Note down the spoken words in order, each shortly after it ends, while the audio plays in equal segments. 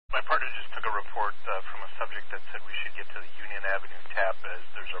My partner just took a report from a subject that said we should get to the Union Avenue tap as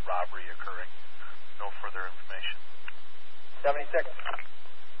there's a robbery occurring. No further information. 76.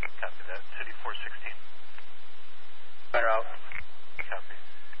 Copy that. City 416. Fire out. Copy.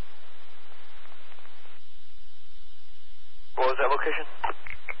 What was that location?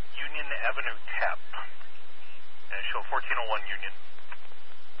 Union Avenue tap. And show 1401 Union.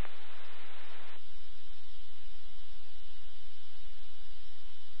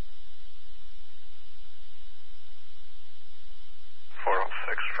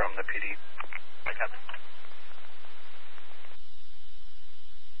 From the PD. I copy.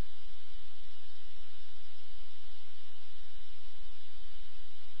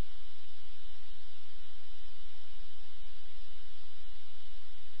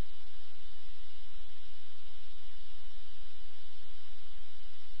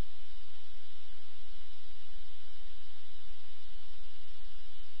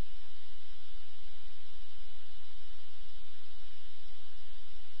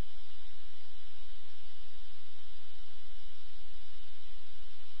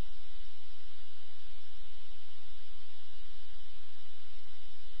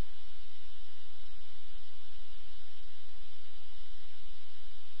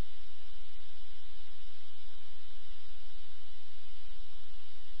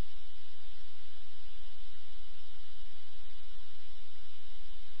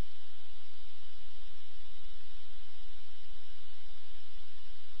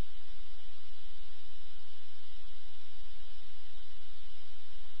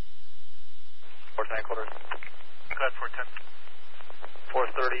 Headquarters. Go ahead, 410.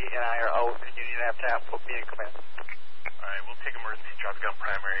 430 and I are out in Union Ave tap. Put me in command. Alright, we'll take emergency drop gun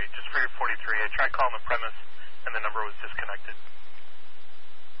primary. Just for your 43, I tried calling the premise and the number was disconnected.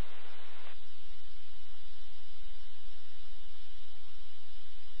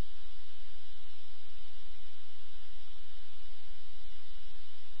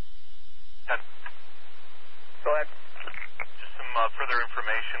 Go ahead. Just some further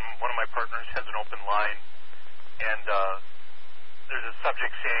information. One of my partners has an open line, and there's a subject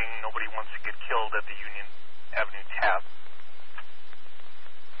saying nobody wants to get killed at the Union Avenue tap.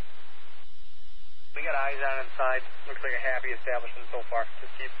 We got eyes on inside. Looks like a happy establishment so far. Just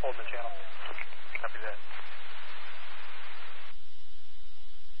keep holding the channel. Copy that.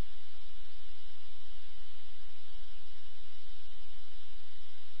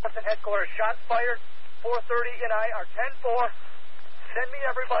 What's in headquarters? Shots fired. 430 and I are 10-4. Send me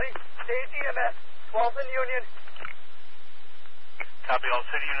everybody. Stage EMS. 12th and Union. Copy. All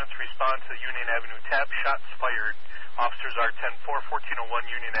city units respond to the Union Avenue tap. Shots fired. Officers are 10-4, 1401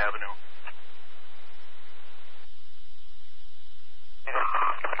 Union Avenue.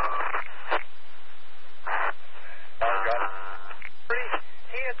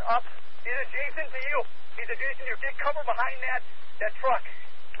 He is up. He's adjacent to you. He's adjacent to you. Get cover behind that truck.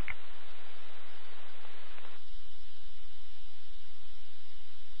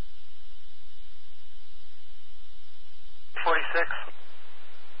 46.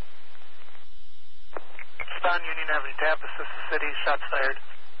 Spawn Union Avenue tap, assist the city, shots fired.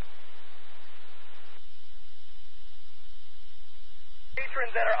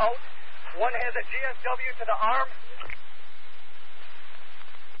 Patrons that are out. One has a GSW to the arm.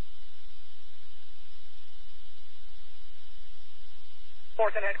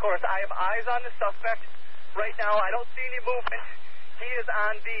 Fourth and headquarters, I have eyes on the suspect. Right now, I don't see any movement. He is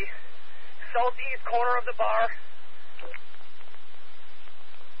on the southeast corner of the bar.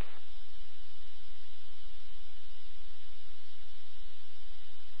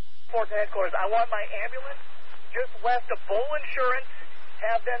 Fourth and headquarters, I want my ambulance just west of Bull Insurance.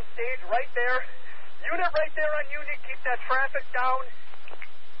 Have them stage right there. Unit right there on Union, keep that traffic down.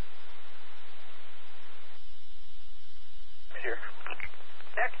 Here.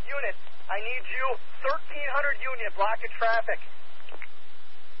 Next unit, I need you, 1300 Union, blocking traffic.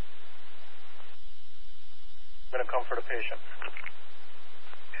 I'm going to come for the patient.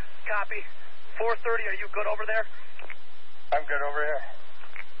 Copy. 430, are you good over there? I'm good over here.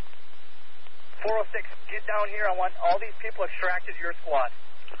 406, get down here. I want all these people extracted to your squad.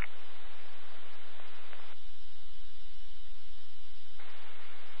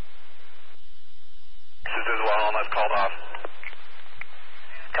 This is well, and that's called off.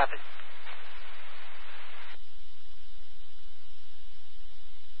 Copy.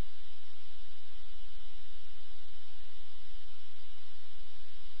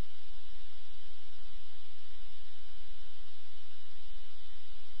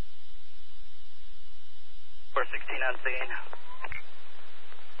 We're 16 on scene.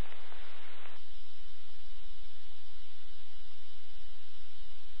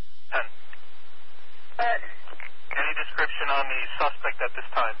 direction on the suspect at this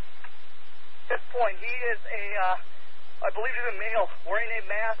time? At this point, he is I believe he's a male, wearing a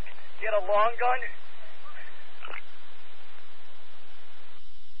mask. He had a long gun.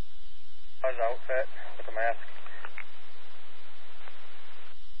 His outfit with a mask.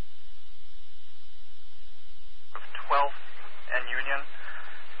 Of 12th and Union.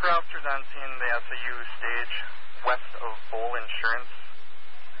 For officers on scene, the SAU stage west of Bowl Insurance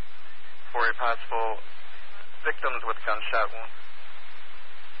for a possible victims with gunshot wound.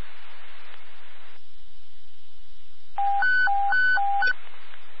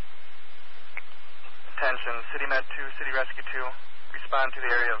 Attention, City Med 2, City Rescue 2, respond to the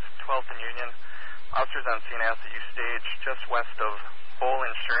area of 12th and Union. Officers on scene SAU stage just west of Bowl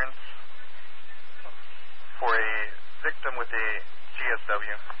Insurance for a victim with a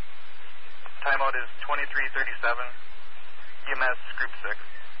GSW. Timeout is 23:37. EMS Group 6.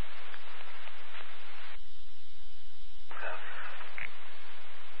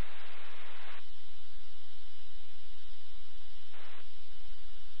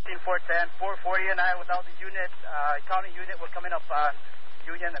 .410, 440 and I without the unit, county unit, we're coming up on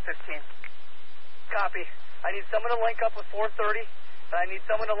Union at 15. Copy. I need someone to link up with 430, and I need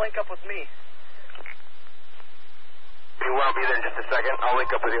someone to link up with me. You will be there in just a second. I'll link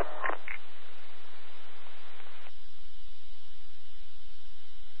up with you.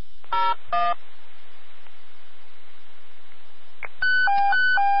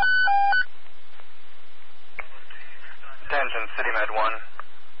 Attention, City Med 1.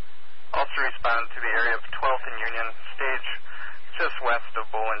 Also respond to the area of 12th and Union, stage just west of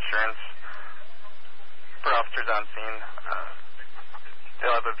Bowl Insurance. For officers on scene,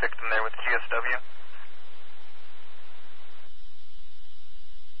 they'll have a victim there with GSW.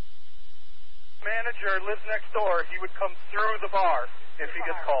 Manager lives next door. He would come through the bar if he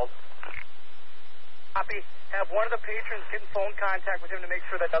gets called. Copy. Have one of the patrons get in phone contact with him to make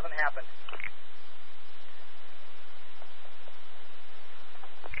sure that doesn't happen.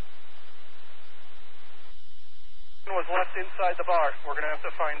 Was left inside the bar. We're going to have to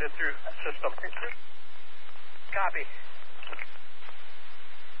find it through the system. Copy.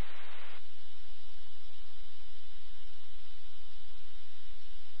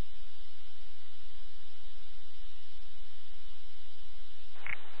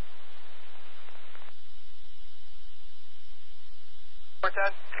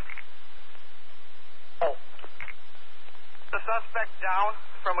 Oh. The suspect down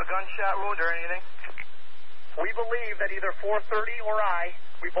from a gunshot wound or anything? We believe that either 430 or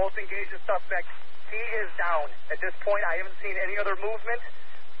we both engaged the suspect. He is down. At this point, I haven't seen any other movement.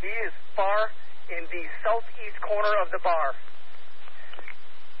 He is far in the southeast corner of the bar.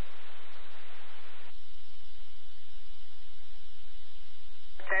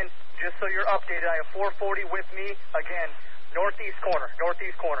 Just so you're updated, I have 440 with me. Again, northeast corner,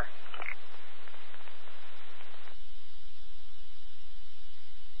 northeast corner.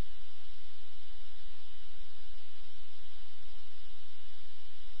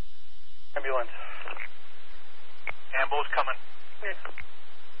 Ambulance. Ambo's coming. Yes.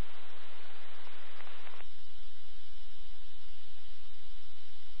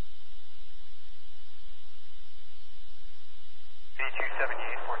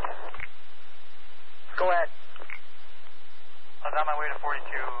 B278-14. Go ahead. I was on my way to 42.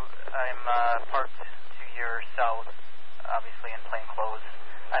 I'm parked to your south, obviously in plain clothes.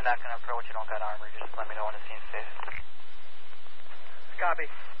 I'm not going to approach. I don't got armor. Just let me know when the scene's safe. Copy.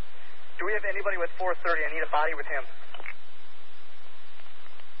 Do we have anybody with 430? I need a body with him.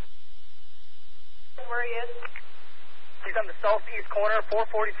 Where he is? He's on the southeast corner.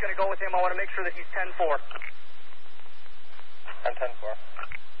 440 is going to go with him. I want to make sure that he's 10-4. I'm 10-4.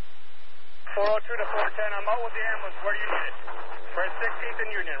 402 to 410. I'm out with the ambulance. Where do you need it? We're at 16th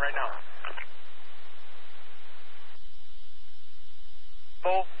and Union right now.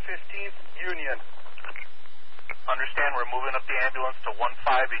 Both 15th Union. Understand we're moving up the ambulance to 15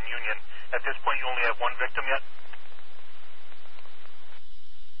 in Union. At this point, you only have one victim yet?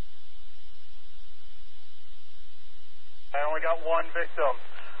 I only got one victim.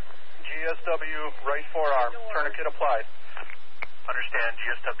 GSW, right forearm, tourniquet applied. Understand,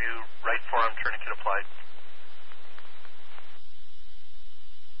 GSW, right forearm, tourniquet applied.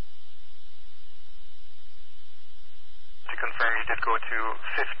 To confirm, you did go to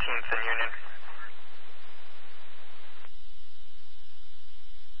 15th and Union.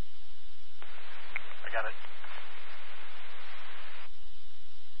 I got it.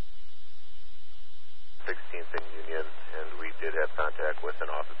 16th and Union, and we did have contact with an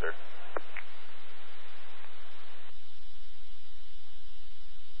officer.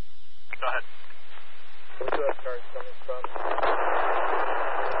 Go ahead. What's up, cars coming from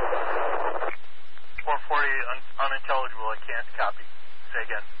Authority unintelligible. I can't copy. Say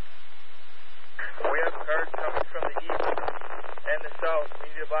again. We have cars coming from the east and the south. We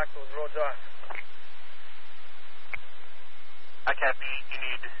need to block those roads off. I copy. You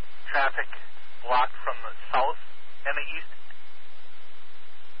need traffic blocked from the south and the east.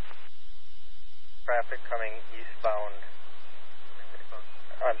 Traffic coming eastbound.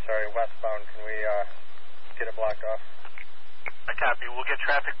 I'm sorry, westbound. Can we get it blocked off? I copy. We'll get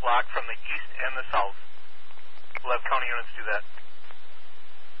traffic blocked from the east and the south. We'll have county units do that.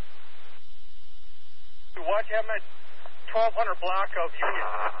 Watch him at 1200 block of Union.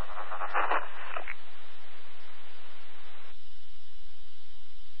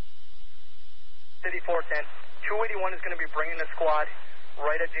 City 410. 281 is going to be bringing the squad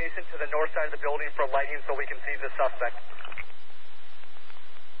right adjacent to the north side of the building for lighting so we can see the suspect.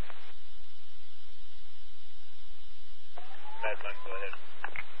 Madman, go ahead.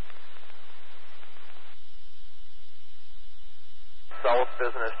 South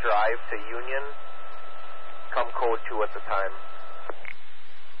Business Drive to Union. Come code 2 at the time.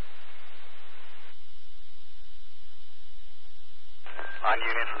 On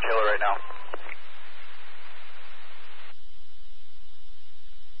Union from Taylor right now.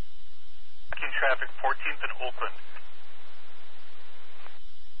 Traffic 14th and Oakland.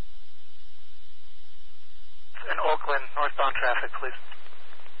 In Oakland, northbound traffic, please.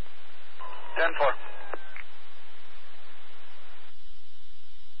 10-4.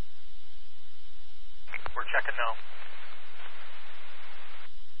 We're checking now.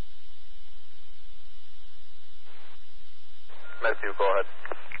 Matthew, go ahead.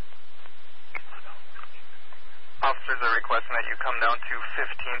 Officers are requesting that you come down to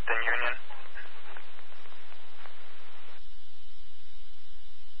 15th and Union.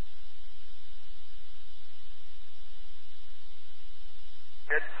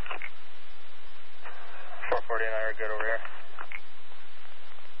 Good. 440 and I are good over here.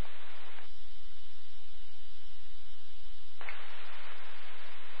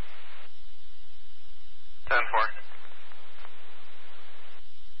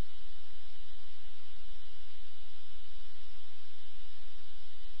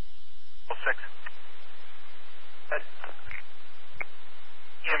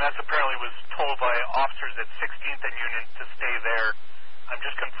 EMS apparently was told by officers at 16th and Union to stay there. I'm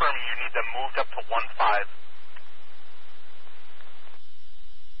just confirming you need them moved up to 1-5.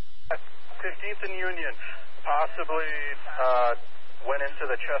 15th and Union. Possibly went into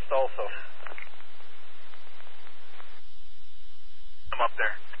the chest also. I'm up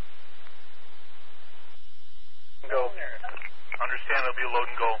there. Go. Understand it'll be a load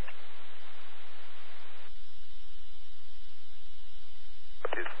and go.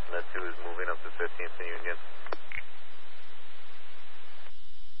 Matthew is moving up to 15th and Union.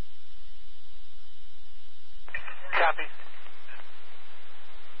 Copy.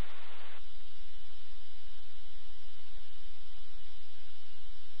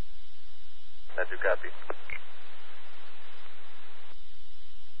 Matthew, copy.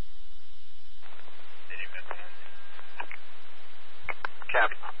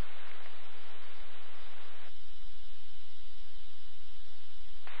 Copy.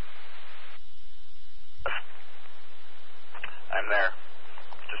 I'm there.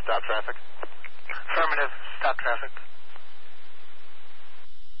 Just stop traffic. Affirmative. Stop traffic.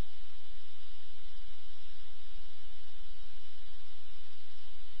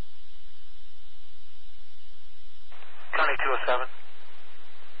 County 207.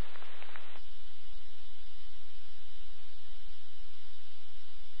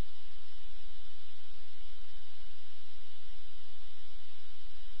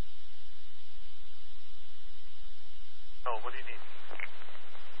 Oh, what do you need?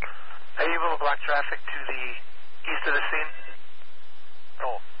 Are you able to block traffic to the east of the scene?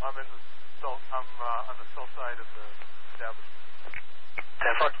 No, I'm in the I'm on the south side of the establishment.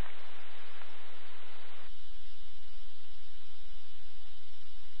 10-4.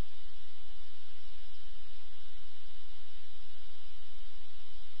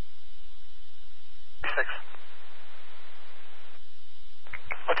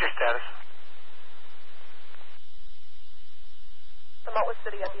 What's your status? I'm out with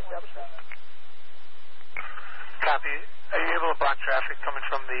City at the establishment. Copy. Are you able to block traffic coming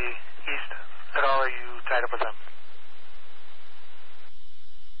from the east at all, or are you tied up with them?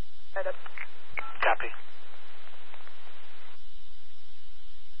 Tied up. Copy.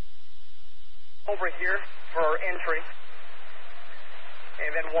 Over here for our entry.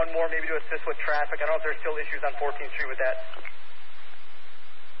 And then one more maybe to assist with traffic. I don't know if there's still issues on 14th Street with that.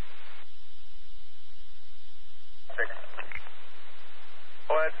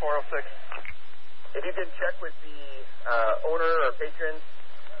 Go ahead, 406. If you can check with the owner or patrons,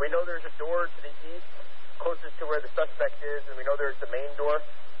 we know there's a door to the east closest to where the suspect is, and we know there's the main door.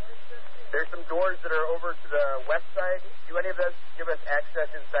 There's some doors that are over to the west side. Do any of those give us access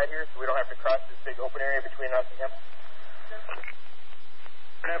inside here so we don't have to cross this big open area between us and him?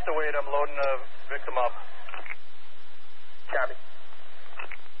 We're going to have to wait. I'm loading the victim up. Copy.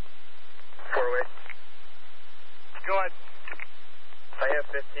 408. Go ahead. I have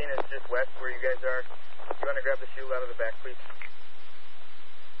 15. It's just west where you guys are. You want to grab the shield out of the back, please?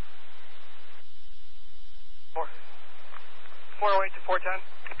 408 to 410.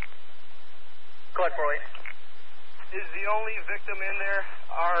 Go ahead, 408. Is the only victim in there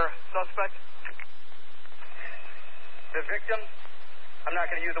our suspect? The victim, I'm not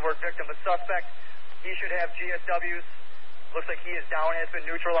going to use the word victim, but suspect, he should have GSWs. Looks like he is down, has been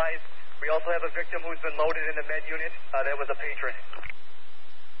neutralized. We also have a victim who's been loaded in the med unit. That was a patron.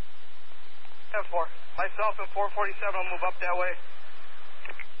 10-4. Myself and 447 will move up that way.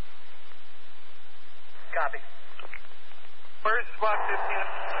 Copy. Where's squad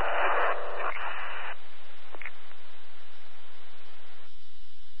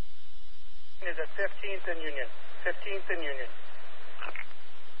 15? Is at 15th and Union. 15th and Union.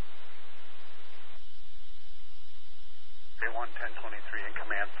 Okay, 11023 in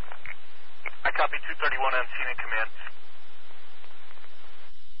command. I copy 231 on scene in command.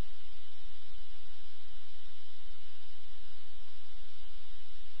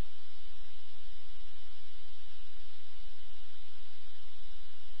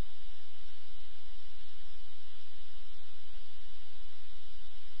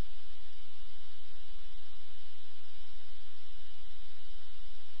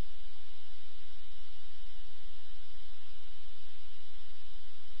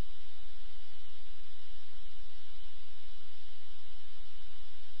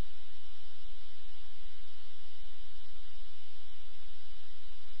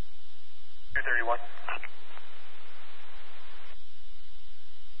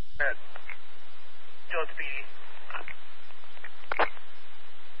 Joe Speedy.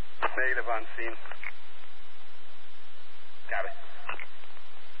 Negative on scene. Got it.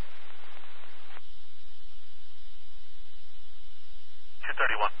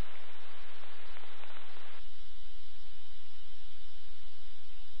 .231.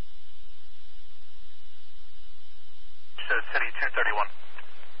 Says City 231.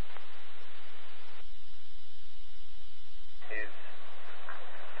 He's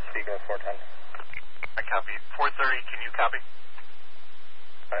speaking of 410. I copy. 430, can you copy?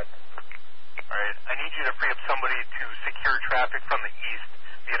 Right. Alright, I need you to free up somebody to secure traffic from the east,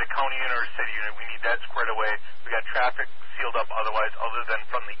 be it a county unit or a city unit. We need that squared away. We got traffic sealed up otherwise, other than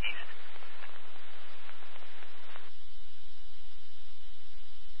from the east.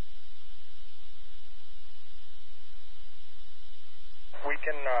 We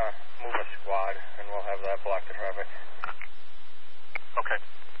can move a squad, and we'll have that block the traffic. Okay.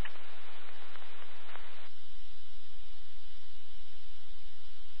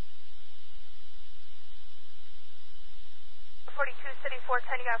 42 City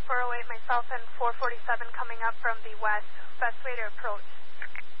 410, you got 408, myself and 447 coming up from the west. Best way to approach?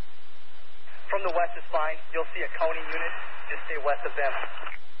 From the west is fine. You'll see a county unit. Just stay west of them.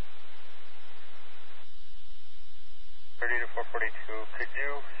 30 to 442. Could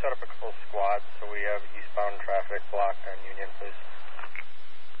you set up a couple squads so we have eastbound traffic blocked on Union, please?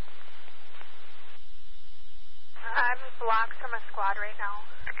 I'm blocked from a squad right now.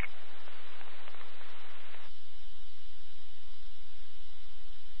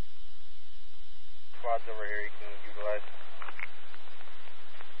 Squads over here you can utilize.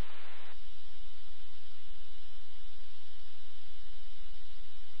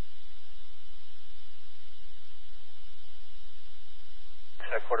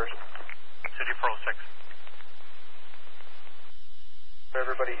 Headquarters. City 406.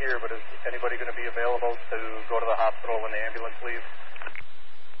 Everybody here, but is anybody going to be available to go to the hospital when the ambulance leaves?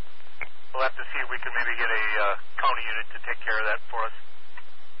 We'll have to see if we can maybe get a county unit to take care of that for us.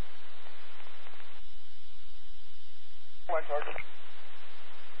 Come on, Sergeant.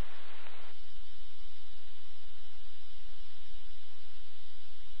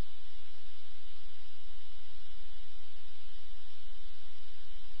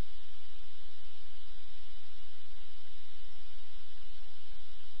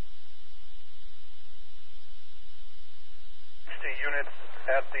 Units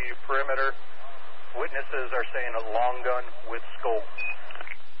at the perimeter. Witnesses are saying a long gun with scope.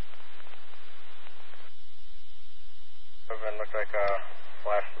 It looked like a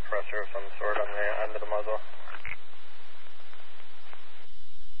flash suppressor of some sort on the end of the muzzle.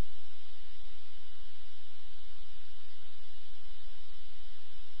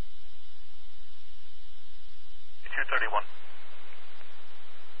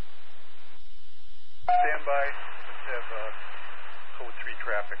 by. Let's have code 3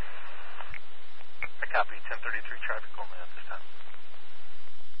 traffic. I copy 1033 traffic only at this time.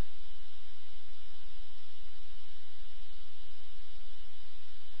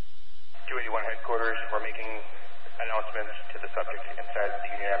 .281 headquarters, we're making announcements to the subject inside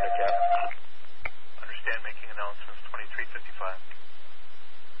the Union Ave cab. Understand, making announcements 2355.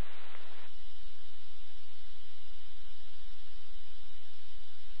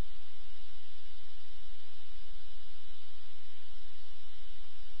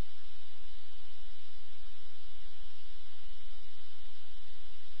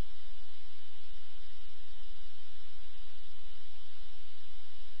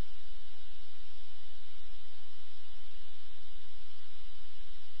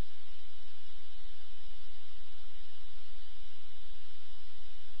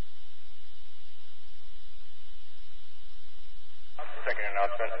 Second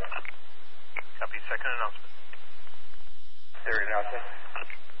announcement. Copy second announcement. Third announcement.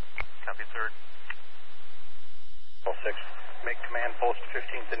 Copy third. All 6. Make command post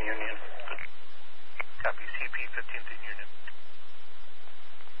 15th in Union. Copy CP 15th in Union.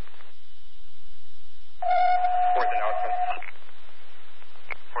 Fourth announcement.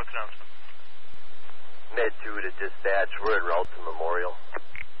 Fourth announcement. Med 2 to dispatch. We're en route to Memorial.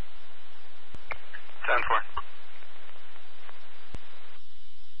 10-4.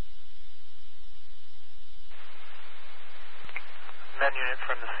 Med unit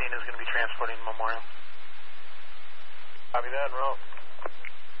from the scene is going to be transporting Memorial. Copy that, en route.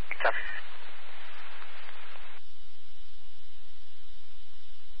 Copy.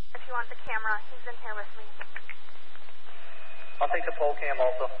 If you want the camera, he's in here with me. I'll take the pole cam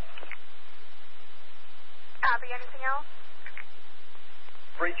also. Abby, anything else?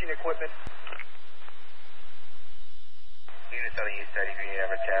 Breaching equipment. Units on the east side of Union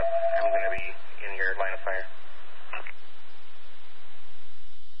Ave cab. I'm going to be in your line of fire.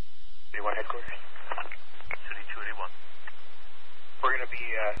 81 headquarters. City 281. We're going to be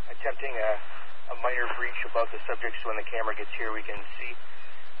attempting a minor breach above the subject, so when the camera gets here we can see.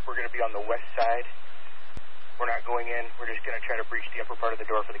 We're going to be on the west side. We're not going in. We're just going to try to breach the upper part of the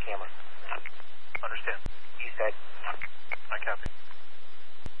door for the camera. Understand. East side. I copy.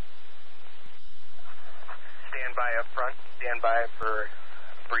 Stand by up front. Stand by for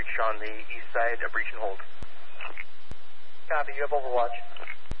a breach on the east side. A breach and hold. Copy, you have overwatch.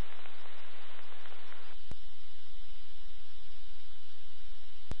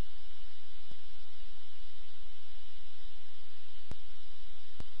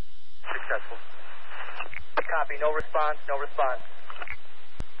 Successful. Copy, no response, no response.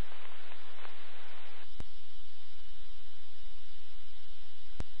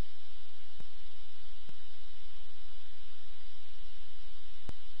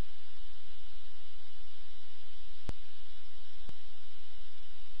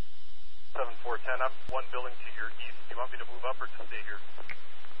 I'm one building to your east. Do you want me to move up or to stay here?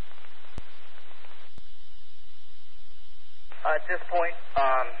 At this point,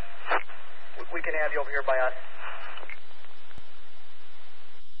 we can have you over here by us.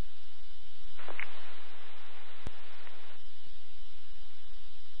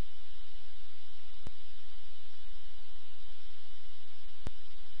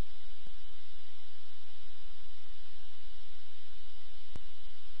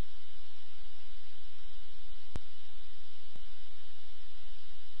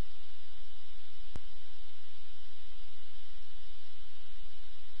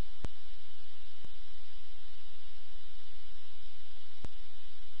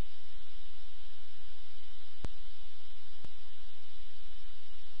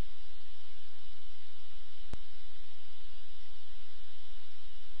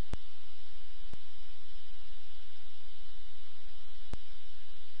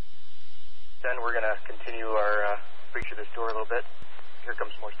 Then we're going to continue our breach of this door a little bit. Here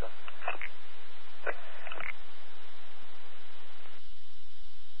comes more stuff.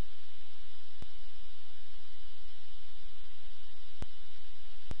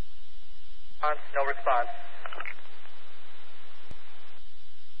 No response.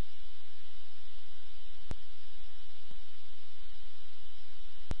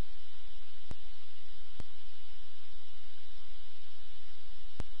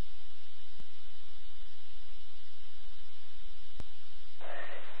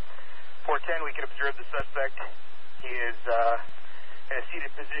 We can observe the suspect. He is in a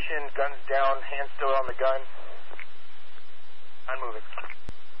seated position, guns down, hands still on the gun. Unmoving.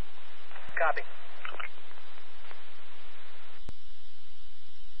 Copy.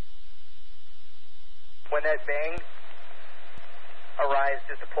 When that bang arrives,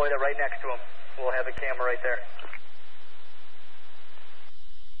 just deploy that right next to him. We'll have a camera right there.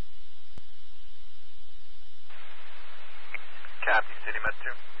 Copy, City Med 2.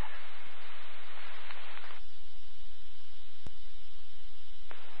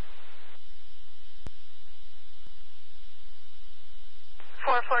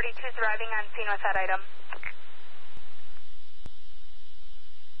 .442's arriving on scene with that item.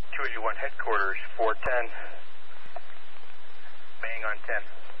 281 headquarters, 410. Bang on 10.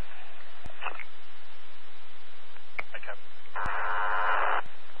 Okay.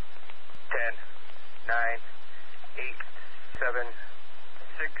 10, 9, 8, 7,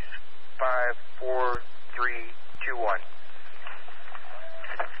 6, 5, 4, 3, 2, 1.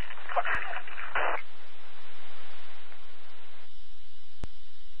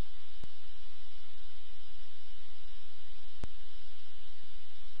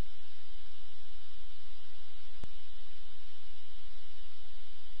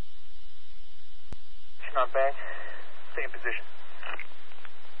 On bang, same position.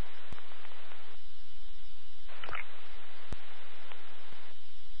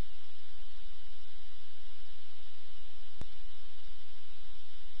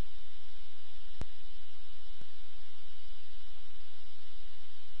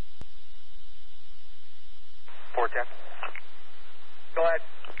 Go ahead.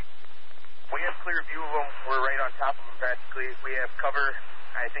 We have clear view of them. We're right on top of them practically. We have cover.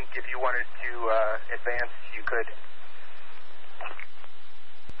 I think if you wanted to advance, you could.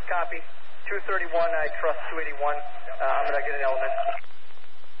 Copy. 231, I trust 281. I'm going to get an element.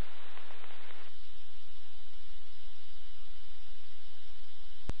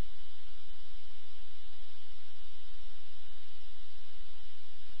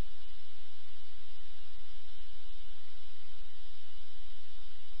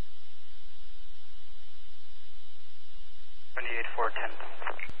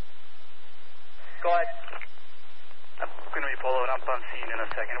 Go ahead. I'm going to be following up on scene in a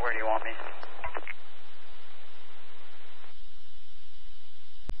second. Where do you want me?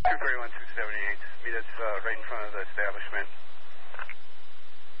 231, 278. Meet us right in front of the establishment.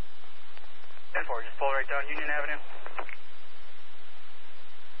 10-4, just pull right down Union Avenue.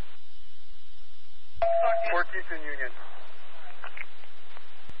 14th and Union.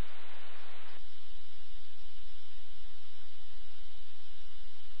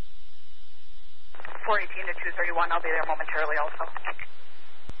 418 to 231. I'll be there momentarily also.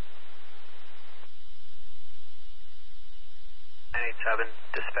 987,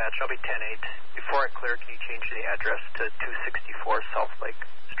 dispatch, I'll be 10-8. Before I clear, can you change the address to 264 South Lake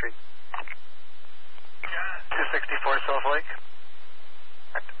Street? 264 South Lake.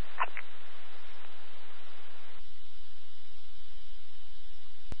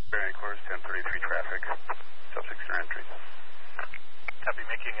 Bearing course 1033 traffic. Subjects are entry. Copy,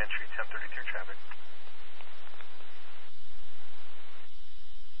 making entry 1033 traffic.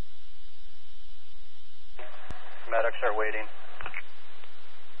 Medics are waiting.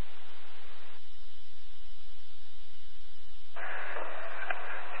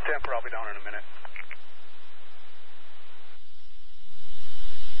 Temper, I'll be down in a minute.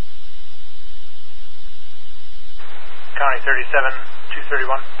 County 37,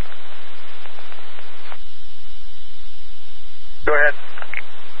 231. Go ahead.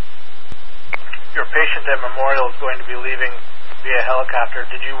 Your patient at Memorial is going to be leaving via helicopter.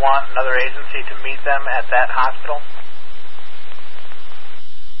 Did you want another agency to meet them at that hospital?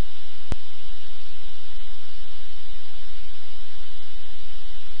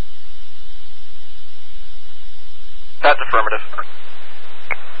 That's affirmative.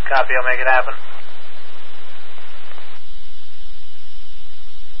 Copy, I'll make it happen.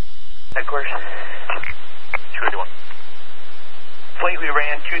 Headquarters. 281. Flight we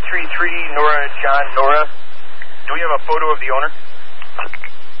ran 233 Nora John Nora. Do we have a photo of the owner?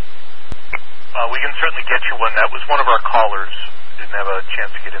 We can certainly get you one. That was one of our callers. Didn't have a chance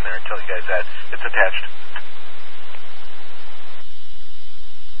to get in there and tell you guys that. It's attached.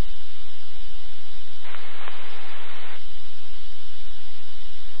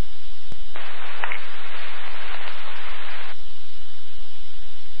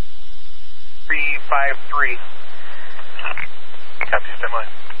 .353. Copy, stand by.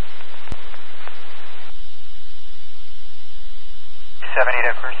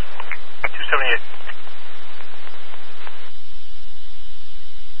 278 at first. 278.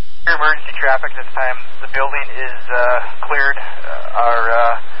 Emergency traffic this time. The building is cleared. Our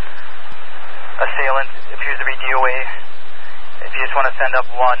assailant appears to be DOA. If you just want to send up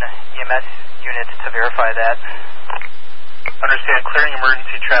one EMS unit to verify that. Understand, clearing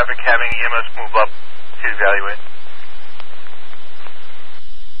emergency traffic, having EMS move up to evaluate.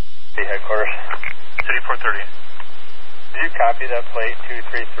 headquarters. City 430. Did you copy that plate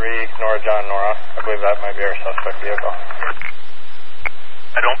 233 Nora John Nora? I believe that might be our suspect vehicle.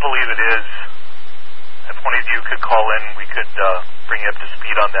 I don't believe it is. If one of you could call in, we could bring you up to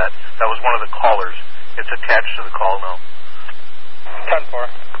speed on that. That was one of the callers. It's attached to the call now. 10-4.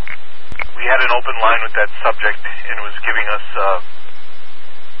 We had an open line with that subject, and it was giving us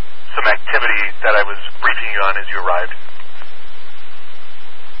some activity that I was briefing you on as you arrived.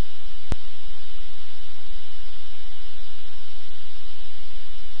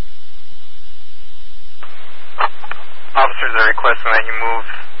 Officers are requesting that you move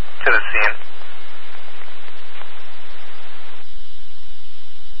to the scene.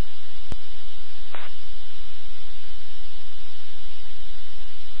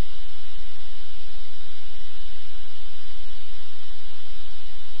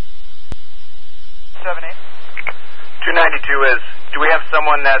 Is, do we have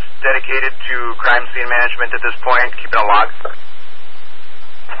someone that's dedicated to crime scene management at this point, keeping a log?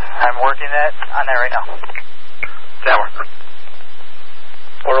 I'm working on that right now. Tower.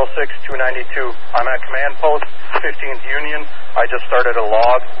 406-292. I'm at command post 15th Union. I just started a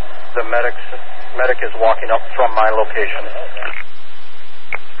log. The medic is walking up from my location.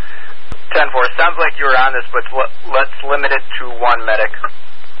 10-4. Sounds like you were on this, but let's limit it to one medic.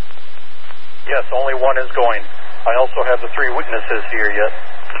 Yes, only one is going. I also have the 3 witnesses here yet.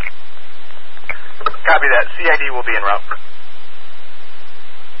 Copy that. CID will be en route.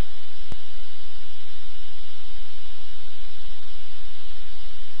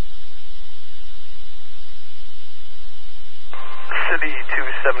 City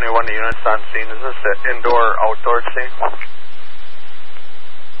 271 units on scene. Is this an indoor-outdoor scene?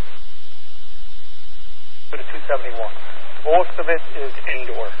 To 271. Most of it is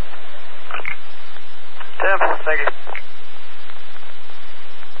indoor. Tim, thank you.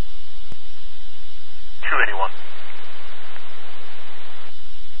 281.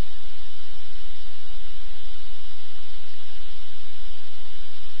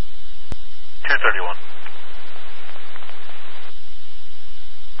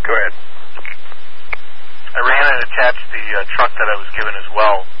 Go ahead. I ran and attached the truck that I was given as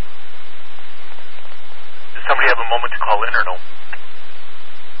well. Does somebody have a moment to call in or no?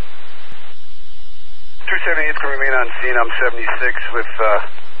 278 can remain on scene. I'm 76 with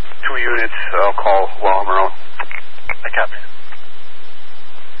 2 units. I'll call while I'm around. I copy.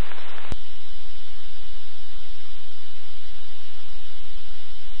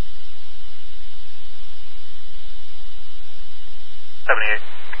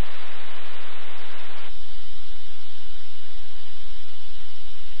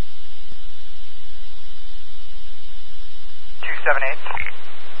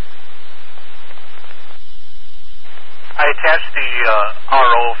 I attached the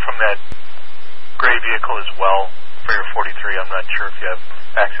RO from that gray vehicle as well for your 43. I'm not sure if you have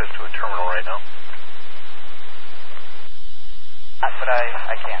access to a terminal right now. But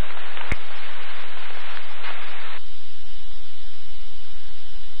I can.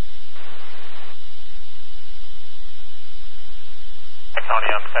 County,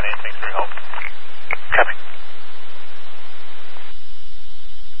 I'm 10-8. Thanks for your help. Copy.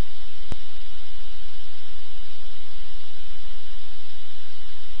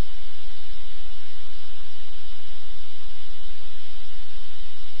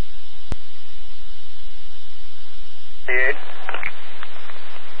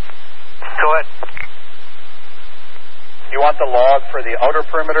 Go ahead. You want the log for the outer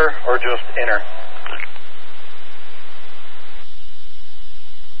perimeter or just inner?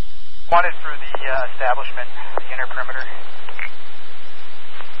 Wanted for the establishment, the inner perimeter.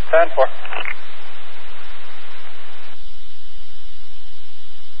 10-4.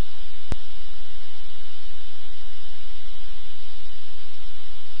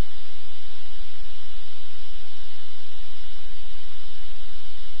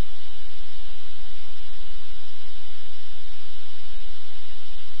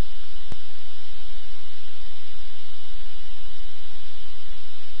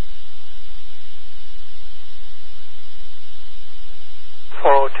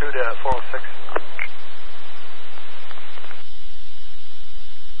 To 406.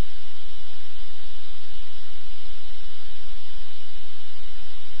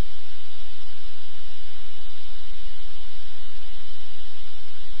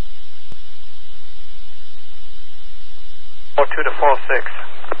 To 406.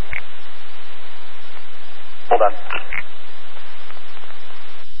 Hold on.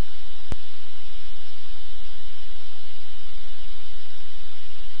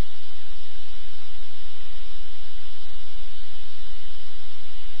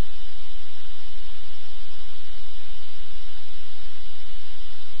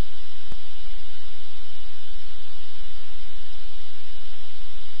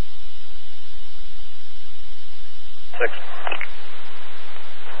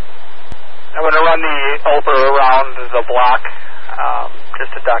 I'm going to run the Oper around the block just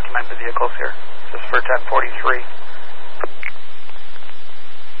to document the vehicles here. This is for 1043.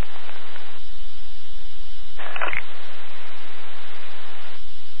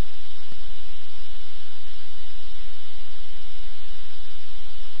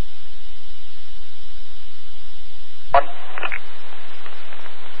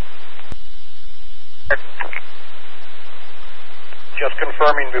 Just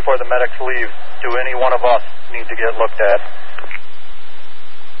confirming before the medics leave, do any one of us need to get looked at?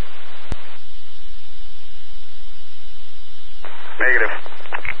 Negative.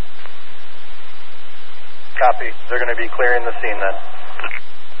 Copy. They're going to be clearing the scene then.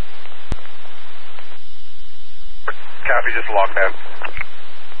 Copy, just log that.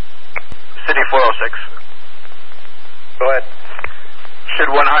 City 406. Go ahead.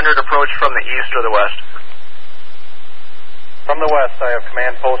 Should 100 approach from the east or the west? From the west, I have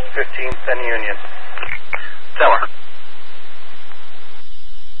command post 15th and Union. Tower.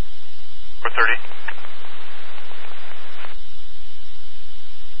 430.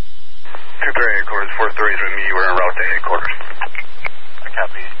 230 headquarters, 430 is with me. We're en route to headquarters. I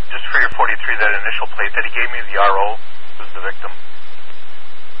copy. Just for your 43, that initial plate that he gave me, the RO, was the victim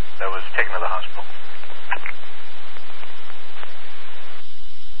that was taken to the hospital.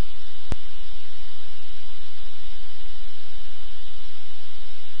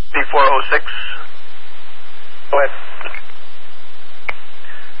 C406. Go ahead.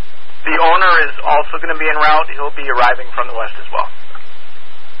 The owner is also going to be en route. He'll be arriving from the west as well.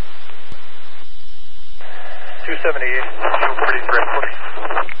 278, pretty grim.